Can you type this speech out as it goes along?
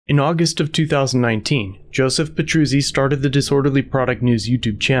In August of 2019, Joseph Petruzzi started the Disorderly Product News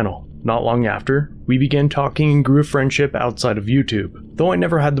YouTube channel. Not long after, we began talking and grew a friendship outside of YouTube. Though I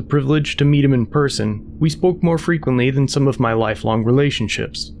never had the privilege to meet him in person, we spoke more frequently than some of my lifelong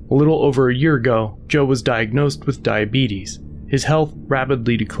relationships. A little over a year ago, Joe was diagnosed with diabetes. His health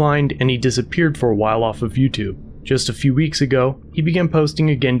rapidly declined and he disappeared for a while off of YouTube. Just a few weeks ago, he began posting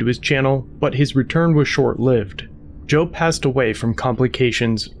again to his channel, but his return was short-lived. Joe passed away from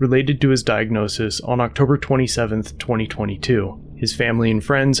complications related to his diagnosis on October 27, 2022. His family and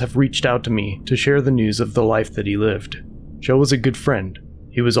friends have reached out to me to share the news of the life that he lived. Joe was a good friend.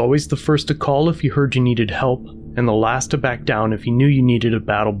 He was always the first to call if he heard you needed help, and the last to back down if he knew you needed a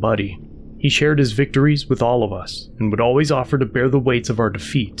battle buddy. He shared his victories with all of us, and would always offer to bear the weights of our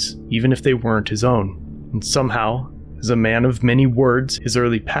defeats, even if they weren't his own. And somehow, as a man of many words, his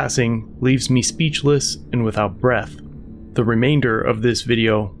early passing leaves me speechless and without breath. The remainder of this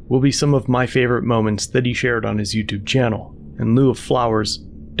video will be some of my favorite moments that he shared on his YouTube channel. In lieu of flowers,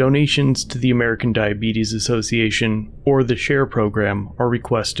 donations to the American Diabetes Association or the SHARE program are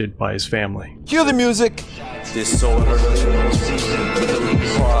requested by his family. Cue the music! Disorderly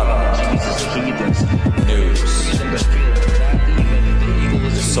Product News.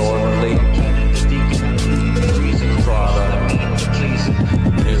 Disorderly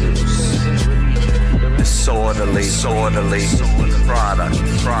Disorderly product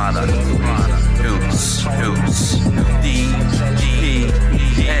news.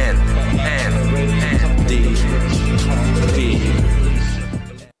 DPN.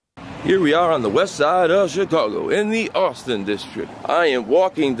 Here we are on the west side of Chicago in the Austin district. I am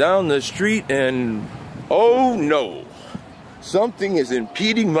walking down the street and oh no, something is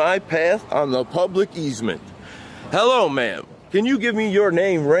impeding my path on the public easement. Hello, ma'am. Can you give me your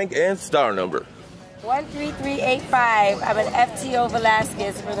name, rank, and star number? 13385. I'm an FTO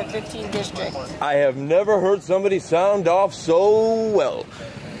Velasquez for the 15th district. I have never heard somebody sound off so well.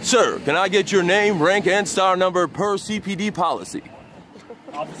 Sir, can I get your name, rank, and star number per CPD policy?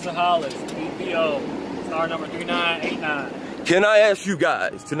 Officer Hollis, EPO, star number 3989. Can I ask you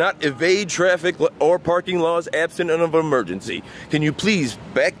guys to not evade traffic or parking laws absent of an emergency? Can you please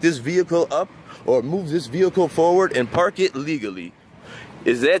back this vehicle up or move this vehicle forward and park it legally?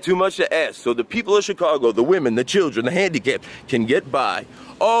 Is that too much to ask? So the people of Chicago, the women, the children, the handicapped can get by.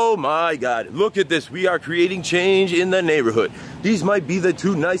 Oh my God, look at this. We are creating change in the neighborhood. These might be the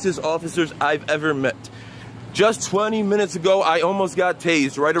two nicest officers I've ever met. Just 20 minutes ago, I almost got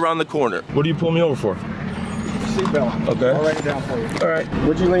tased right around the corner. What do you pull me over for? Seatbelt. Okay. I'll write it down for you. All right.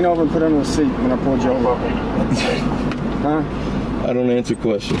 Would you lean over and put it on the seat when I pulled you over? Huh? I don't answer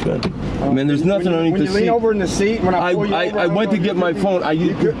questions, man. Man, there's nothing underneath the seat. When you lean over in the seat, when I pull you over, I went to get my phone. I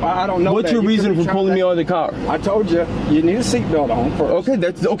don't know. What's your reason for pulling me out of the car? I told you, you need a seatbelt on first. Okay,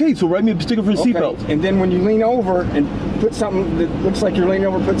 that's okay. So write me a sticker for the seatbelt. And then when you lean over and put something that looks like you're leaning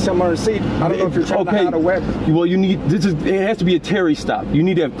over, put something on the seat. I don't know if you're trying to hide a weapon. Well, you need it has to be a Terry stop. You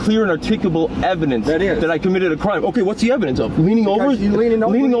need to have clear and articulable evidence that I committed a crime. Okay, what's the evidence of? Leaning over?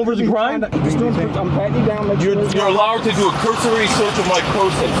 Leaning over is a crime? I'm patting you down. You're allowed to do a cursory search of my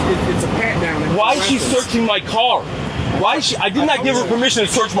person. It's a pat down. Why is she searching my car? Why is she? I did not give her permission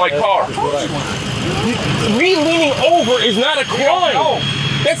to search my car. Me leaning over is not a crime.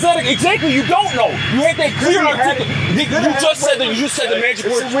 That's not exactly. You don't know. You had that clear and articulate. You just said the magic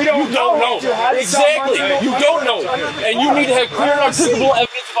word. You don't know. Exactly. You don't know. And you need to have clear and articulable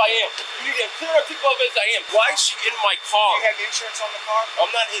evidence if I am. You need to have clear and articulable evidence I am. Why is she in my car? Do you have insurance on the car? I'm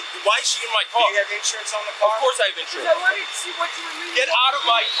not in. Why is she in my car? Do you have insurance on the car? Of course I have insurance. I wanted to see what you were reading. Get out of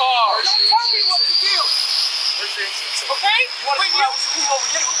my car. Don't tell me what to do. Where's your insurance? Okay? You want to see what I was doing over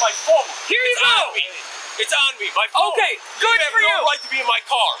here with my phone? Here you go. It's on me, my phone. Okay, good for you. You have no right to be in my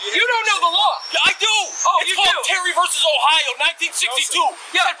car. You don't know the law. Yeah, I do. Oh, it's you called do. Terry versus Ohio,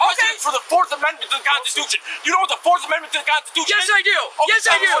 1962. Yeah, Set precedent for the 4th Amendment to the Constitution. You know what the 4th Amendment to the Constitution is? Yes, I do. Okay, Yes,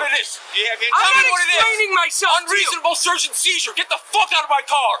 I do. tell me what it is. Do you have I'm insurance? not explaining myself to you. Unreasonable search and seizure. Get the fuck out of my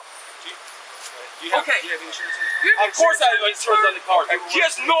car. Do you have Okay. insurance on the car? Of course I have insurance on the car. She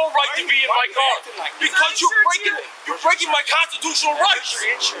has no right to be in my car because you're breaking my constitutional rights.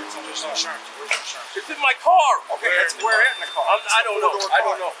 Your insurance on this insurance. Where's your insurance? It's in my car. Okay, that's where at in the car? I don't know. I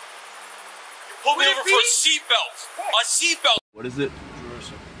don't know. You pulled me over for a seatbelt. A seatbelt. What is it?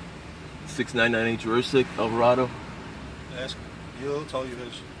 Jurassic. 6998 Jurassic, Alvarado. Ask. He'll tell you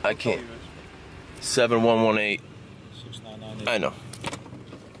his. I can't. 7118. 6998. I know.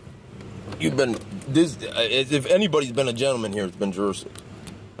 You've been this. If anybody's been a gentleman here, it's been Jurassic.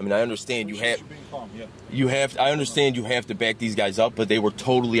 I mean, I understand you have. I understand you have to back these guys up, but they were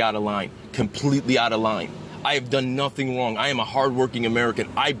totally out of line, completely out of line. I have done nothing wrong. I am a hardworking American.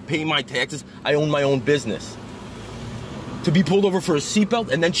 I pay my taxes. I own my own business. To be pulled over for a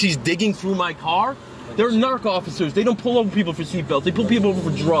seatbelt and then she's digging through my car? They're narc officers. They don't pull over people for seatbelts. They pull people over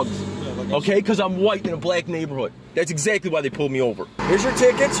for drugs. Okay? Because I'm white in a black neighborhood. That's exactly why they pulled me over. Here's your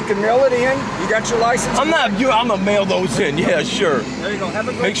tickets. You can mail it in. You got your license. I'm gonna mail those in. Yeah, sure. There you go. Have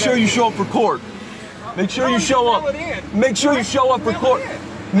a great Make sure you show up for court. Make sure you show up. Make sure you show up for court.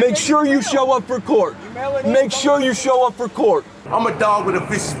 Make sure you show up for court. Make sure you show up for court. I'm a dog with a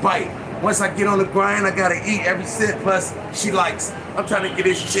vicious bite. Once I get on the grind, I gotta eat every cent. Plus, she likes. I'm trying to get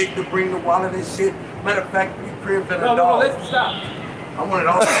this chick to bring the wallet and shit. Matter of fact, we crib and a dog. No, let's stop. I want it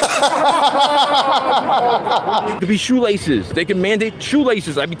all. It could be shoelaces. They can mandate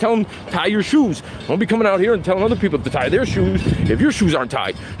shoelaces. I'd be telling them, tie your shoes. Don't be coming out here and telling other people to tie their shoes if your shoes aren't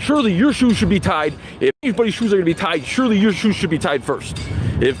tied. Surely your shoes should be tied. If anybody's shoes are gonna be tied, surely your shoes should be tied first.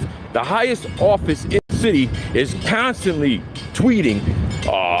 If the highest office in the city is constantly tweeting,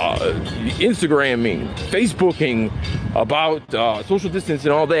 Instagramming, Facebooking about social distance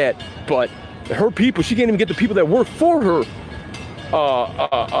and all that, but her people, she can't even get the people that work for her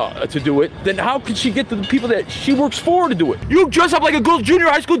to do it, then how could she get the people that she works for to do it? You dress up like a good junior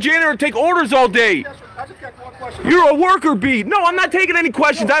high school janitor and take orders all day. You're a worker bee. No, I'm not taking any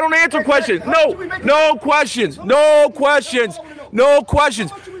questions. I don't answer questions. No questions. No questions. No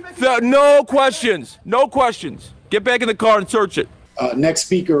questions. No questions. No questions. Get back in the car and search it. Next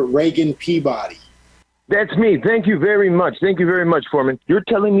speaker, Reagan Peabody. That's me. Thank you very much. Thank you very much, Foreman. You're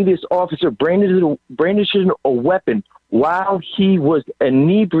telling me this officer brandishes a weapon while he was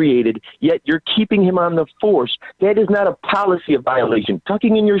inebriated, yet you're keeping him on the force. That is not a policy violation.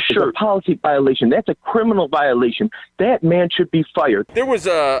 Tucking in your shirt, a policy violation. That's a criminal violation. That man should be fired. There was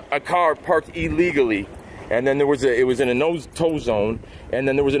a car parked illegally, and then it was in a no-tow zone, and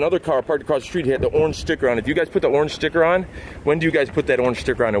then there was another car parked across the street. It had the orange sticker on it. Do you guys put the orange sticker on? When do you guys put that orange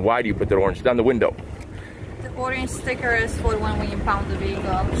sticker on, and why do you put that orange on the window? The orange sticker is for when we impound the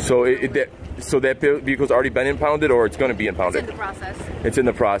vehicle. So that vehicle's already been impounded, or it's going to be impounded? It's in the process. It's in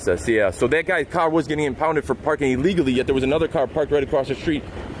the process, yeah. So that guy's car was getting impounded for parking illegally, yet there was another car parked right across the street.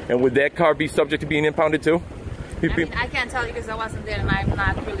 And would that car be subject to being impounded too? I mean, I can't tell you because I wasn't there and I'm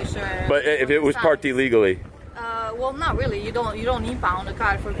not really sure. But if it was parked illegally? Well, not really. You don't impound a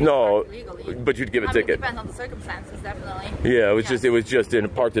car for being parked illegally. But you'd give a ticket. It depends on the circumstances, definitely. Yeah, it was just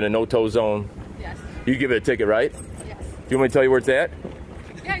parked in a no-tow zone. Yes. You give it a ticket, right? Yes. Do you want me to tell you where it's at?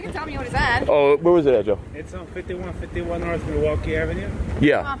 Yeah, you can tell me what it's at. Oh, where was it at, Joe? It's on 5151 North Milwaukee Avenue.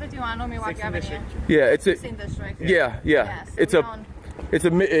 Yeah. 5151 North Milwaukee Avenue. Yeah, it's a. 16th district. Yeah. Yes, it's a.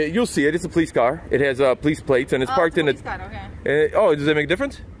 You'll see it. It's a police car. It has police plates, and it's parked in a. Police car, okay. Oh, does that make a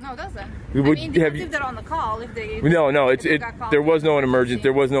difference? No, it doesn't. I mean, if they're on the call, if they. No. There was no emergency.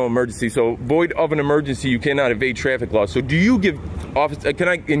 There was no emergency. So, void of an emergency, you cannot evade traffic laws. So, do you give office?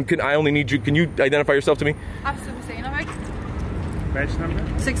 Can I only need you? Can you identify yourself to me? Officer Husseinovic. Badge number?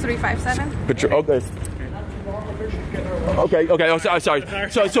 6357. Okay. Okay. Oh, sorry.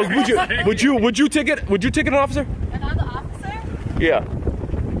 So would you ticket an officer? Another officer? Yeah. I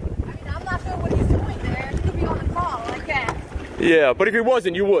mean, I'm not sure what he's doing there. He could be on the call. I can't. Yeah, but if he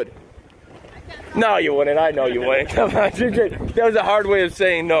wasn't, you would. No, you wouldn't. I know you wouldn't. Come on, that was a hard way of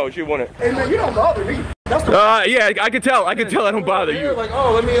saying no. She wouldn't. Hey man, you don't bother me. Yeah, I can tell. I don't bother you. Like,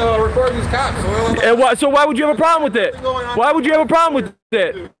 oh, let me record these cops. And why would you have a problem with that? Why would you have a problem with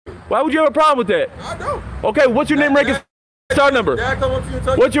that? Why would you have a problem with that? I don't. Okay, what's your name, rank, and start number?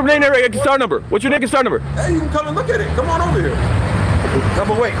 What's your name, rank, and start number? What's your name and start number? Hey, you can come and look at it. Come on over here.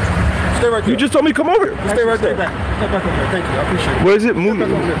 Come on, wait. Stay right there. You just told me to come over here. Stay right there. Stay back over there. Thank you. I appreciate it. What is it?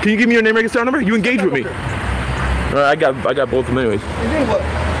 Can you give me your name, rank, and start number? You engage with me. All right, I got both of them anyways.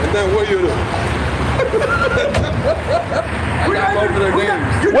 And then what you do?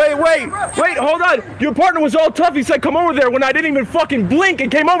 Wait, hold on. Your partner was all tough. He said, come over there when I didn't even fucking blink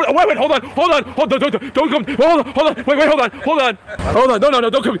and came over. Wait, hold on. Don't come. Hold on. Wait, hold on. No,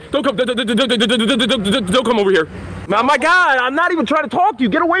 don't come over here. My God, I'm not even trying to talk to you.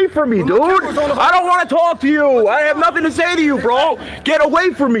 Get away from me, dude. I don't want to talk to you. I have nothing to say to you, bro. Get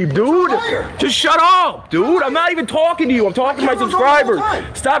away from me, dude. Just shut up, dude. I'm not even talking to you. I'm talking to my subscribers.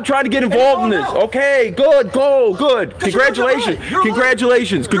 Stop trying to get involved in this. Okay, good.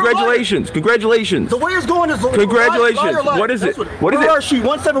 Congratulations. The way it's going is congratulations. What is it? What is it? Where are she?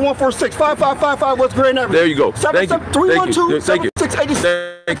 17146 5555 West Grand Avenue. There you go. Thank you. 312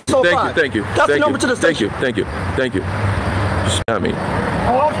 7686. Thank you. That's the number to the station. Thank you. Just at me.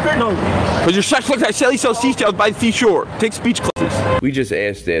 Oh, I'm spitting on you. Because you're such like I sell seashells by the seashore. Take speech classes. We just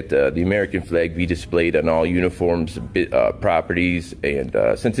asked that the American flag be displayed on all uniforms, properties, and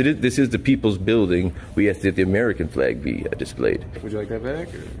since this is the people's building, we asked that the American flag be displayed. Would you like that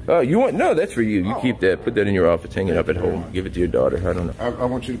back? You want? No, that's for you. You keep that. Put that in your office, hang it up at home. Give it to your daughter. I don't know. I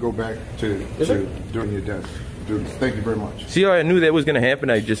want you to go back to during your desk. Thank you very much. See how I knew that was going to happen?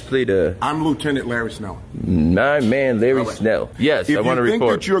 I just played a... I'm Lieutenant Larry Snell. My man, Larry Snell. Yes, I want to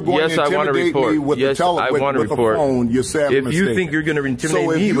report. Yes, I want to report. Yes, I want to report. If you think you're going to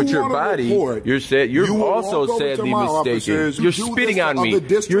intimidate me with your body, you're also sadly mistaken. You're spitting on me.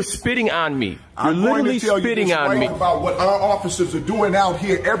 You're spitting on me. You're literally spitting on me. About what our officers are doing out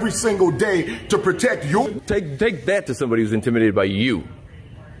here every single day to protect you. Take that to somebody who's intimidated by you.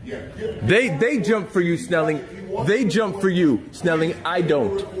 They jump for you, Snelling. They jump for you, Snelling. I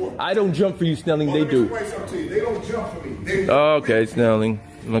don't. I don't jump for you, Snelling. They do. They don't jump for me. Okay, Snelling.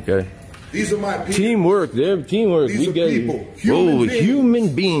 Okay. These are my people. Teamwork. They're teamwork. These we get people.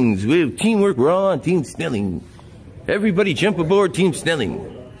 Human beings. We have teamwork. We're all on Team Snelling. Everybody jump aboard Team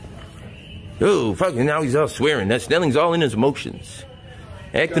Snelling. Oh, fucking now he's all swearing. That Snelling's all in his emotions.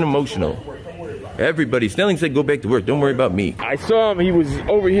 Acting emotional. Everybody, Snelling said go back to work. Don't worry about me. I saw him. He was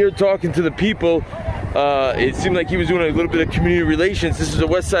over here talking to the people. It seemed like he was doing a little bit of community relations. This is the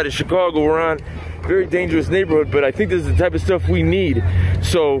west side of Chicago. We're on very dangerous neighborhood, but I think this is the type of stuff we need.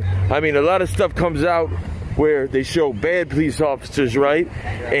 So, I mean, a lot of stuff comes out where they show bad police officers, right?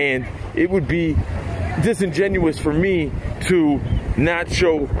 And it would be disingenuous for me to not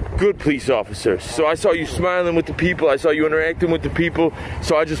show good police officers. So I saw you smiling with the people. I saw you interacting with the people.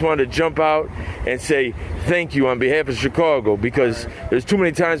 So I just wanted to jump out and say thank you on behalf of Chicago, because there's too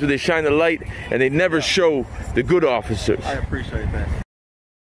many times where they shine the light and they never show the good officers. I appreciate that.